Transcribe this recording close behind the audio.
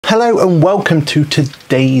Hello and welcome to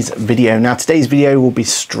today's video. Now today's video will be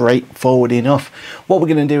straightforward enough. What we're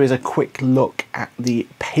going to do is a quick look at the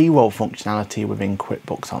payroll functionality within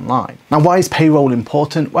QuickBooks Online. Now why is payroll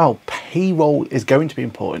important? Well, payroll is going to be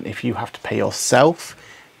important if you have to pay yourself.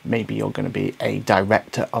 Maybe you're going to be a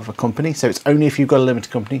director of a company, so it's only if you've got a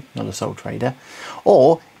limited company, not a sole trader,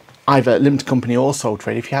 or either limited company or sole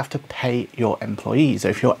trader if you have to pay your employees, or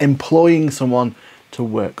if you're employing someone to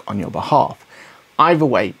work on your behalf. Either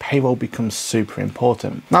way, payroll becomes super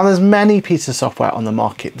important. Now there's many pieces of software on the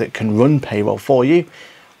market that can run payroll for you,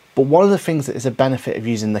 but one of the things that is a benefit of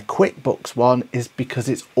using the QuickBooks one is because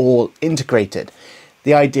it's all integrated.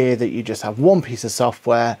 The idea that you just have one piece of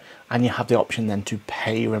software and you have the option then to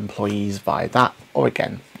pay your employees via that, or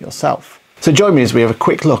again, yourself. So join me as we have a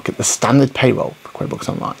quick look at the standard payroll for QuickBooks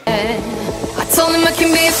Online. I told him I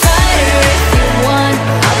can be a fighter if you want.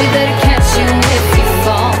 I'll be there to catch you if you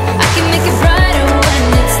fall. I can make it brighter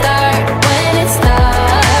when it starts.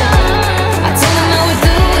 I told him I would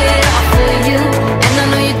do it all for you, and I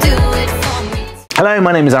know you do it for me. Hello,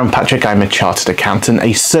 my name is Aaron Patrick. I'm a chartered accountant,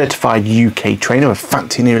 a certified UK trainer with a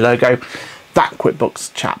fancy new logo, that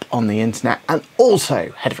QuickBooks chap on the internet, and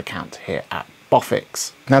also head of account here at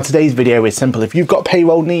Boffix. Now today's video is simple. If you've got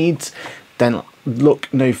payroll needs, then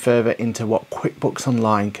look no further into what QuickBooks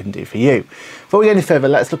Online can do for you. Before we go any further,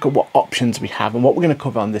 let's look at what options we have and what we're going to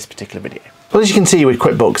cover on this particular video. Well, as you can see with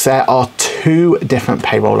QuickBooks, there are two different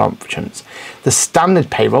payroll options. The standard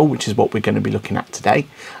payroll, which is what we're going to be looking at today,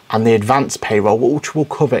 and the advanced payroll, which we'll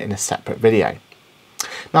cover in a separate video.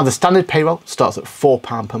 Now the standard payroll starts at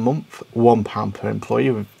 £4 per month, £1 per employee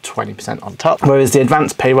with 20% on top, whereas the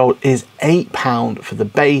advanced payroll is £8 for the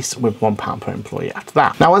base with £1 per employee after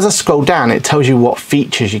that. Now as I scroll down, it tells you what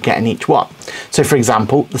features you get in each one. So for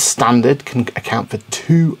example, the standard can account for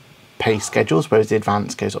 2 pay schedules, whereas the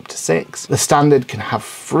advanced goes up to 6. The standard can have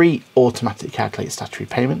 3 automatically calculated statutory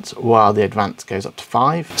payments, while the advanced goes up to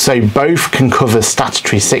 5. So both can cover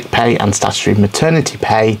statutory sick pay and statutory maternity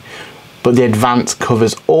pay, but the advanced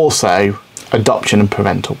covers also adoption and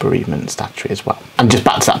parental bereavement statutory as well. And just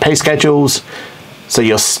back to that pay schedules, so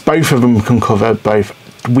both of them can cover both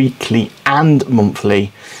weekly and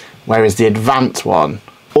monthly, whereas the advanced one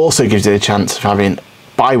also gives you the chance of having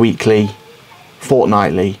bi-weekly,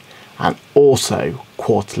 fortnightly, and also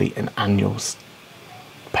quarterly and annual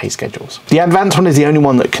pay schedules. The advanced one is the only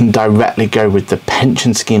one that can directly go with the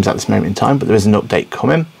pension schemes at this moment in time, but there is an update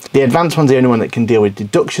coming. The advanced one's the only one that can deal with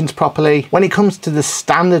deductions properly. When it comes to the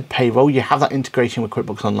standard payroll, you have that integration with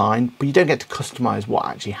QuickBooks Online, but you don't get to customize what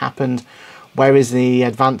actually happened, whereas the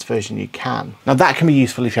advanced version you can. Now that can be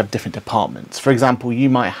useful if you have different departments. For example, you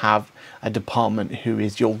might have a department who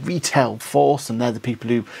is your retail force, and they're the people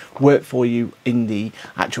who work for you in the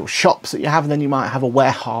actual shops that you have, and then you might have a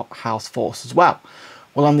warehouse force as well.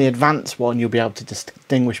 Well, on the advanced one, you'll be able to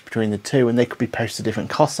distinguish between the two, and they could be posted to different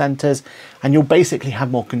cost centers, and you'll basically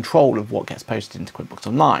have more control of what gets posted into QuickBooks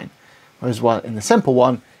Online. Whereas in the simple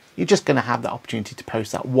one, you're just going to have the opportunity to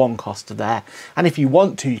post that one cost to there. And if you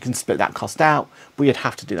want to, you can split that cost out, but you'd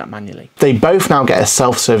have to do that manually. They both now get a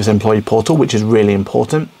self-service employee portal, which is really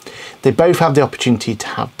important. They both have the opportunity to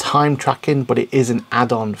have time tracking, but it is an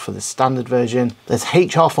add-on for the standard version. There's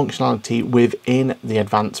HR functionality within the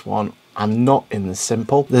advanced one, and not in the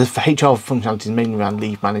simple. The HR functionality is mainly around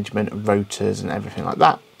leave management, rotas and everything like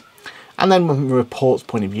that. And then from a reports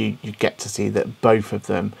point of view, you get to see that both of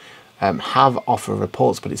them offer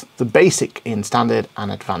reports, but it's the basic in standard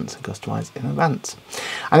and advanced and customized in advanced.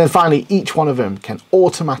 And then finally, each one of them can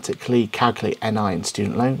automatically calculate NI and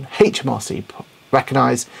student loan, HMRC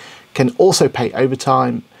recognise, can also pay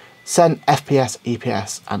overtime, send FPS,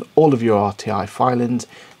 EPS and all of your RTI filings,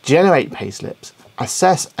 generate payslips,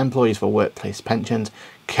 assess employees for workplace pensions,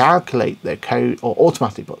 calculate their code or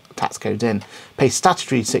automatically put tax codes in, pay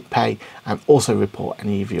statutory sick pay, and also report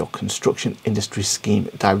any of your construction industry scheme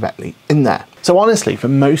directly in there. So honestly, for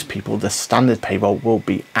most people, the standard payroll will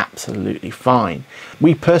be absolutely fine.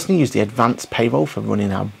 We personally use the advanced payroll for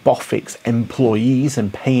running our Boffix employees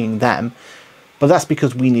and paying them, but that's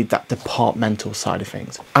because we need that departmental side of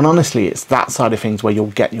things. And honestly, it's that side of things where you'll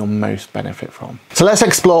get your most benefit from. So let's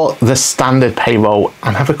explore the standard payroll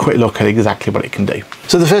and have a quick look at exactly what it can do.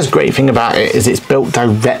 So the first great thing about it is it's built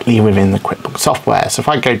directly within the QuickBooks software. So if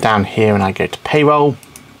I go down here and I go to payroll,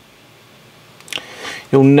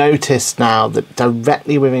 you'll notice now that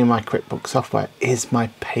directly within my QuickBooks software is my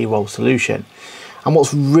payroll solution. And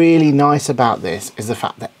what's really nice about this is the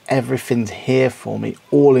fact that everything's here for me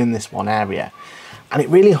all in this one area. And it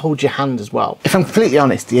really holds your hand as well. If I'm completely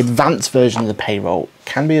honest, the advanced version of the payroll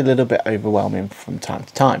can be a little bit overwhelming from time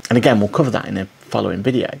to time. And again, we'll cover that in a following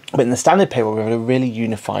video. But in the standard payroll, we have a really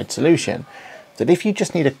unified solution that if you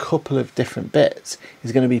just need a couple of different bits,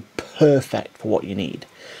 is going to be perfect for what you need.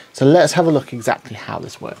 So let's have a look exactly how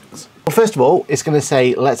this works. Well, first of all, it's going to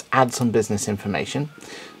say, let's add some business information.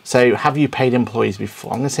 So have you paid employees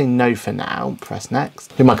before? I'm going to say no for now, press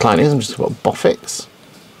next. Who my client is, I'm just going to put Bofix.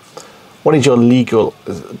 What is your legal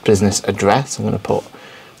business address? I'm going to put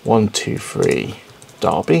 123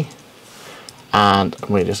 Derby. And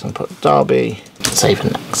we're just going to put Derby, save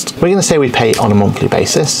and next. We're going to say we pay on a monthly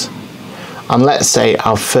basis. And let's say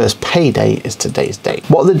our first pay date is today's date.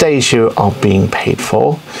 What are the days you are being paid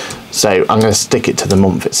for? So I'm going to stick it to the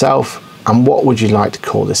month itself. And what would you like to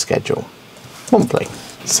call this schedule? Monthly.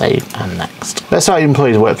 Save and next. Let's start your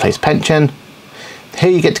employee's workplace pension. Here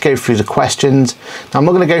you get to go through the questions. Now I'm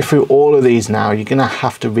not going to go through all of these now. You're going to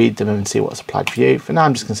have to read them and see what's applied for you. For now,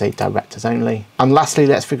 I'm just going to say directors only. And lastly,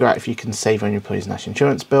 let's figure out if you can save on your employee's national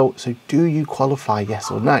insurance bill. So do you qualify, yes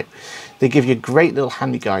or no? They give you a great little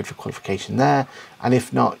handy guide for qualification there. And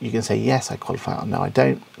if not, you can say, yes, I qualify, or no, I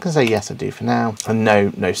don't. I can say, yes, I do for now. And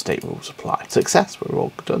no, no state rules apply. Success, we're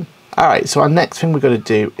all done. All right, so our next thing we've got to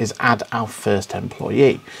do is add our first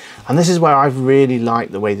employee. And this is where I've really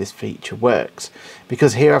liked the way this feature works,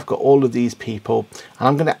 because here I've got all of these people and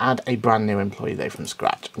I'm going to add a brand new employee though from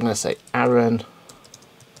scratch. I'm going to say Aaron,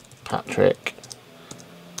 Patrick,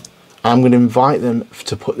 and I'm going to invite them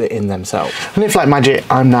to put it in themselves. And if like magic,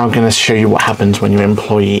 I'm now going to show you what happens when your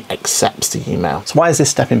employee accepts the email. So why is this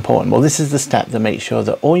step important? Well, this is the step that makes sure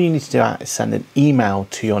that all you need to do is send an email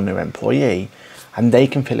to your new employee and they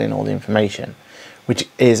can fill in all the information, which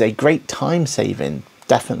is a great time saving,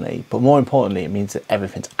 definitely, but more importantly, it means that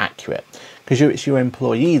everything's accurate because it's your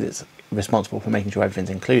employee that's responsible for making sure everything's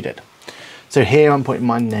included. So here I'm putting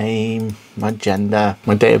my name, my gender,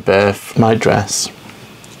 my date of birth, my address,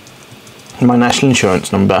 my national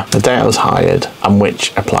insurance number, the date I was hired, and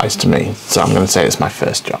which applies to me. So I'm going to say it's my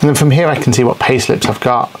first job. And then from here I can see what pay slips I've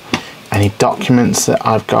got, any documents that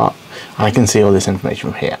I've got, and I can see all this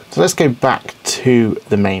information from here. So let's go back to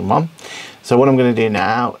the main one. So what I'm going to do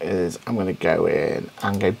now is I'm going to go in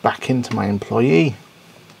and go back into my employee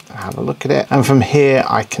and have a look at it. And from here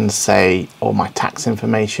I can say all my tax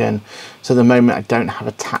information. So at the moment I don't have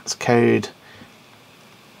a tax code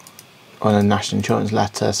on a national insurance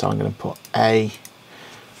letter, so I'm going to put A,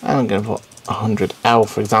 and I'm going to put 100L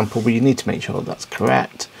for example, but you need to make sure that's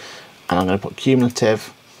correct. And I'm going to put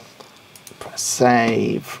cumulative, press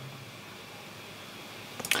save.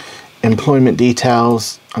 Employment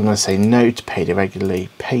details, I'm going to say no to paid irregularly.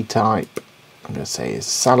 Pay type, I'm going to say is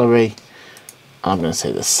salary. I'm going to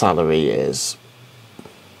say the salary is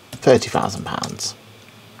 £30,000.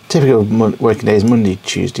 Typical working days, Monday,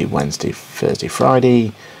 Tuesday, Wednesday, Thursday,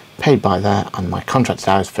 Friday. Paid by that, and my contracted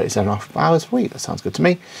hours 37.5 hours a week. That sounds good to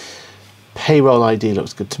me. Payroll ID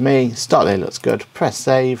looks good to me. Start date looks good. Press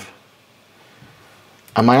save.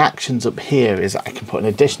 And my actions up here is I can put an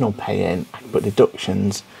additional pay in, I can put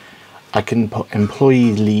deductions, I can put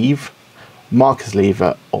employee leave, mark as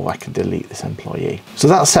leaver, or I can delete this employee. So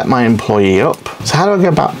that's set my employee up. So how do I go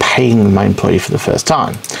about paying my employee for the first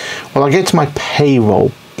time? Well, I go to my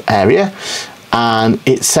payroll area, and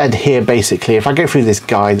it said here basically, if I go through this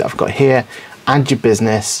guide that I've got here, add your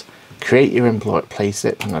business, create your employee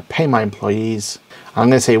payslip, I'm going to pay my employees. I'm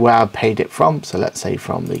going to say where I paid it from. So let's say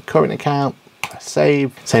from the current account, press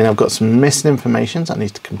save. Saying I've got some missing information that I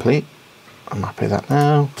need to complete. I'm happy with that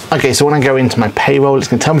now. Okay, so when I go into my payroll, it's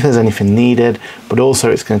going to tell me if there's anything needed, but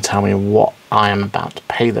also it's going to tell me what I am about to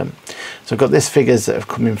pay them. So I've got these figures that have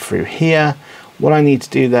come in through here. What I need to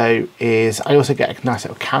do though is I also get a nice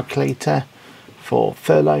little calculator for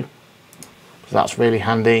furlough. So that's really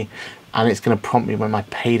handy, and it's going to prompt me when my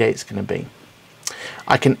pay date's going to be.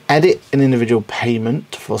 I can edit an individual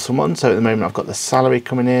payment for someone. So at the moment I've got the salary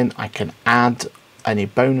coming in. I can add any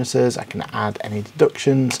bonuses, I can add any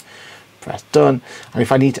deductions. Press done. And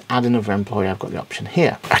if I need to add another employee, I've got the option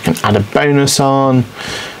here. I can add a bonus on.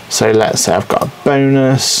 So let's say I've got a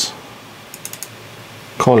bonus,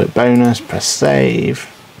 call it bonus, press save.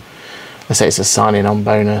 Let's say it's a signing on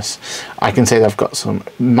bonus. I can say that I've got some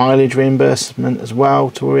mileage reimbursement as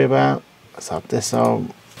well to worry about. Let's have this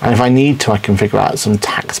on. And if I need to, I can figure out some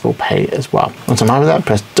taxable pay as well. Once I'm happy with that,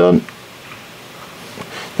 press done.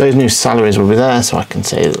 Those new salaries will be there, so I can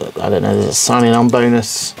say that, I don't know, there's a signing on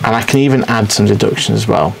bonus. And I can even add some deductions as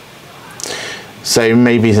well. So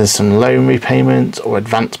maybe there's some loan repayments or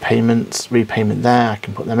advance payments, repayment there, I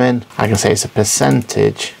can put them in. I can say it's a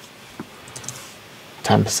percentage,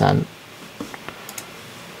 10%.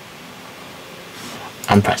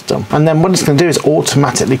 And press done. And then what it's going to do is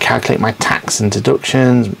automatically calculate my tax and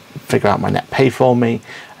deductions, figure out my net pay for me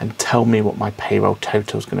and tell me what my payroll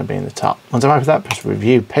total is going to be in the top. Once I'm happy with that, press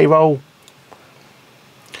review payroll.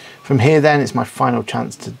 From here then, it's my final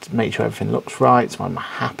chance to make sure everything looks right. So I'm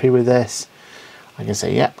happy with this. I can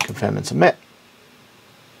say, yep, confirm and submit.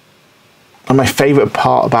 And my favorite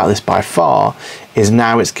part about this by far is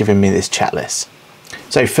now it's giving me this checklist.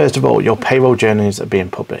 So first of all, your payroll journals are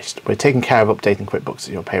being published. We're taking care of updating QuickBooks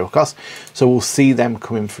at your payroll costs. So we'll see them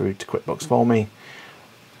coming through to QuickBooks for me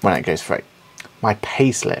when it goes through. My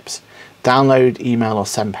pay slips. Download, email or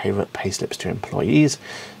send pay slips to employees.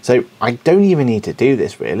 So I don't even need to do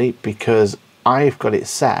this really because I've got it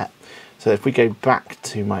set. So if we go back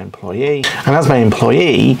to my employee, and as my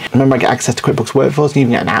employee, remember I get access to QuickBooks Workforce and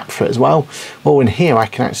even get an app for it as well. Well, in here I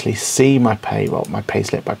can actually see my payroll, my pay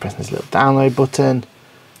slip by pressing this little download button.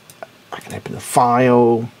 I can open the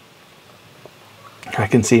file. I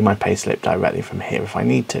can see my pay slip directly from here if I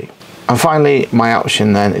need to. And finally, my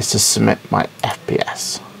option then is to submit my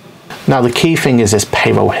FPS. Now the key thing is this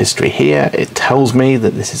payroll history here. It tells me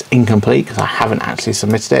that this is incomplete because I haven't actually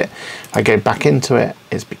submitted it. If I go back into it,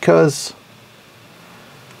 it's because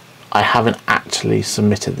I haven't actually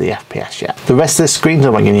submitted the FPS yet. The rest of the screens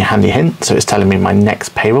are giving you a handy hint. So it's telling me my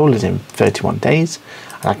next payroll is in 31 days.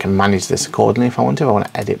 And I can manage this accordingly if I want to. If I want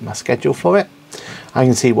to edit my schedule for it. I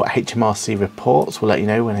can see what HMRC reports will let you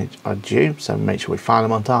know when they are due. So make sure we file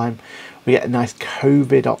them on time. We get nice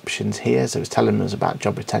COVID options here, so it's telling us about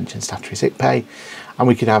job retention, statutory sick pay, and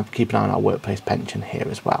we could keep an eye on our workplace pension here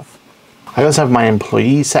as well. I also have my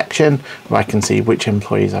employee section where I can see which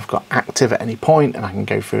employees I've got active at any point, and I can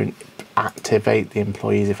go through and activate the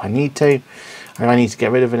employees if I need to. And if I need to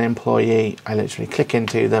get rid of an employee, I literally click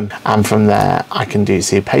into them, and from there I can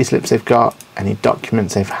see pay slips they've got, any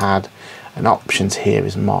documents they've had, and options here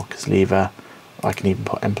is mark as leaver. I can even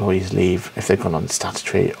put employees leave if they've gone on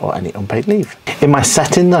statutory or any unpaid leave. In my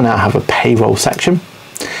settings, I now have a payroll section.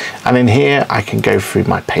 And in here, I can go through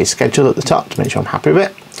my pay schedule at the top to make sure I'm happy with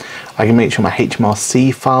it. I can make sure my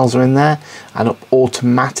HMRC files are in there and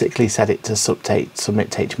automatically set it to submit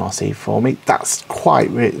to HMRC for me. That's quite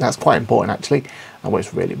important actually. That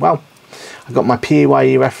works really well. I've got my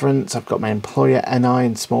PAYE reference. I've got my employer NI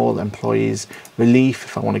and small employees relief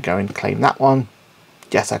if I want to go and claim that one.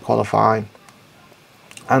 Yes, I qualify.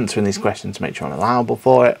 Answering these questions to make sure I'm allowable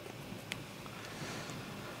for it.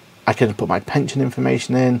 I can put my pension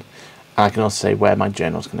information in, and I can also say where my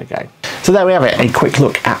journal is going to go. So there we have it, a quick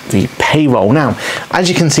look at the payroll. Now, as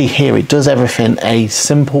you can see here, it does everything a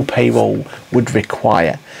simple payroll would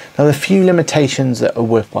require. Now, there are a few limitations that are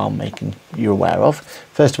worthwhile making you aware of.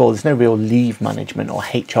 First of all, there's no real leave management or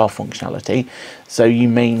HR functionality, so you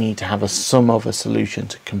may need to have some other solution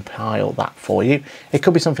to compile that for you. It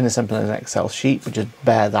could be something as simple as an Excel sheet, but just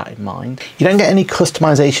bear that in mind. You don't get any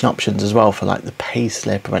customization options as well for like the pay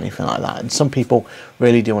slip or anything like that, and some people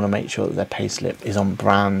really do want to make sure that their pay slip is on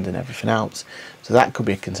brand and everything else, so that could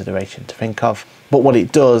be a consideration to think of. But what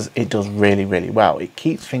it does really, really well. It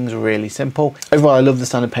keeps things really simple. Overall, I love the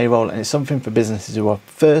standard payroll, and it's something for businesses who are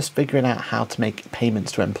first figuring out how to make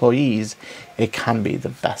payments to employees. It can be the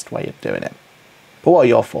best way of doing it. But what are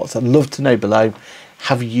your thoughts? I'd love to know below.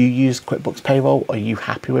 Have you used QuickBooks Payroll? Are you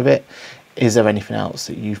happy with it? Is there anything else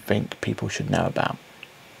that you think people should know about?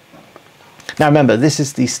 Now remember, this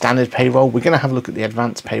is the standard payroll. We're going to have a look at the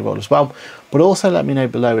advanced payroll as well, but also let me know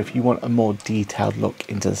below if you want a more detailed look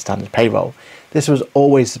into the standard payroll. This was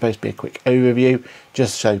always supposed to be a quick overview,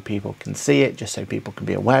 just so people can see it, just so people can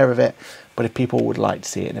be aware of it. But if people would like to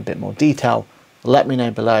see it in a bit more detail, let me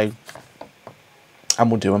know below,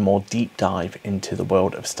 and we'll do a more deep dive into the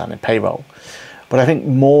world of standard payroll. But I think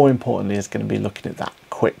more importantly is going to be looking at that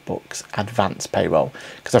QuickBooks Advanced Payroll,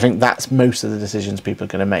 because I think that's most of the decisions people are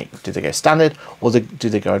going to make. Do they go standard or do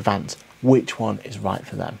they go advanced? Which one is right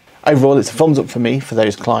for them? Overall, it's a thumbs up for me for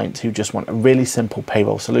those clients who just want a really simple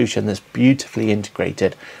payroll solution that's beautifully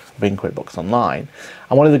integrated within QuickBooks Online.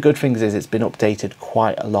 And one of the good things is it's been updated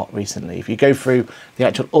quite a lot recently. If you go through the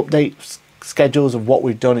actual update schedules of what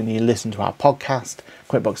we've done and you listen to our podcast,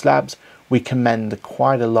 QuickBooks Labs, we commend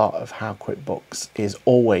quite a lot of how QuickBooks is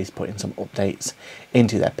always putting some updates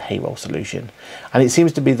into their payroll solution. And it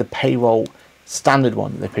seems to be the payroll standard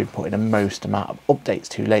one that they've been putting the most amount of updates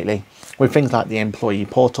to lately, with things like the employee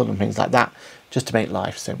portal and things like that, just to make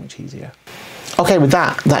life so much easier. Okay, with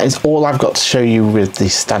that is all I've got to show you with the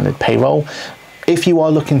standard payroll. If you are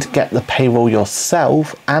looking to get the payroll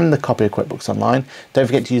yourself and the copy of QuickBooks Online, don't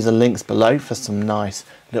forget to use the links below for some nice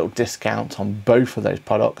little discounts on both of those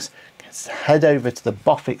products. Head over to the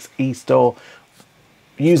Bofix e-store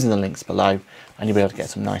using the links below, and you'll be able to get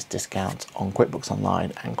some nice discounts on QuickBooks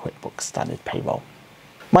Online and QuickBooks Standard Payroll.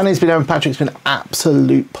 My name's been Aaron Patrick. It's been an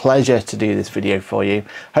absolute pleasure to do this video for you.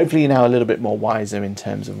 Hopefully you're now a little bit more wiser in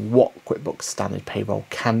terms of what QuickBooks Standard Payroll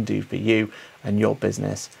can do for you and your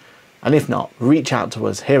business. And if not, reach out to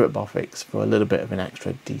us here at Bofix for a little bit of an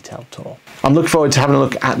extra detailed tour. I'm looking forward to having a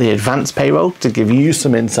look at the advanced payroll to give you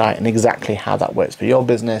some insight in exactly how that works for your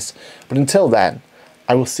business. But until then,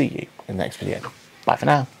 I will see you in the next video. Bye for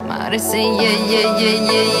now. I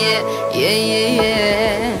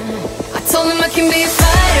told him I can be a fighter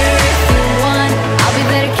if you want. I'll be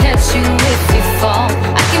there to catch you if you fall.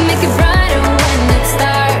 I can make it brighter when it's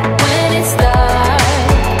dark,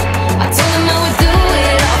 I told him I would do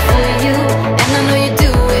it all for you, and I know you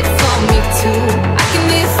do it for me too. I can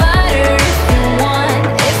be a fighter if you want,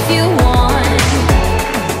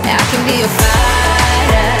 I can be a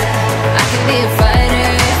fighter. I can be a fighter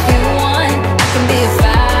if you want. I can be a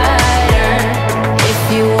fighter if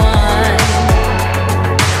you want.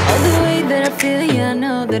 All the way that I feel, yeah, I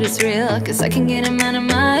know that it's real, 'cause I can get him out of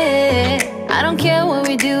my head. I don't care what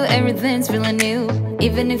we do, everything's feeling new.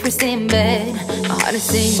 Even if we stay in bed, my heart is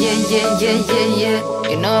saying yeah, yeah, yeah, yeah, yeah.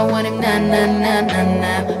 You know I want him, nah, nah, nah, nah,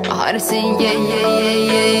 nah. My heart is saying yeah, yeah, yeah,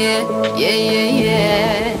 yeah, yeah, yeah, yeah,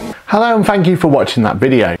 yeah. Hello and thank you for watching that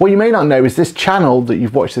video. What you may not know is this channel that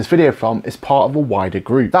you've watched this video from is part of a wider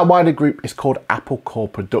group. That wider group is called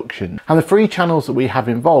AppleCore Production. And the 3 channels that we have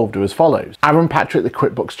involved are as follows: Aaron Patrick, the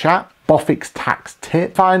QuickBooks Chat, Bofix Tax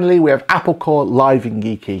Tip. Finally, we have AppleCore Live and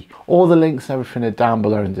Geeky. All the links and everything are down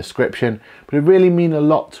below in the description, but it really means a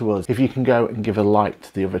lot to us if you can go and give a like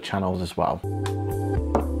to the other channels as well.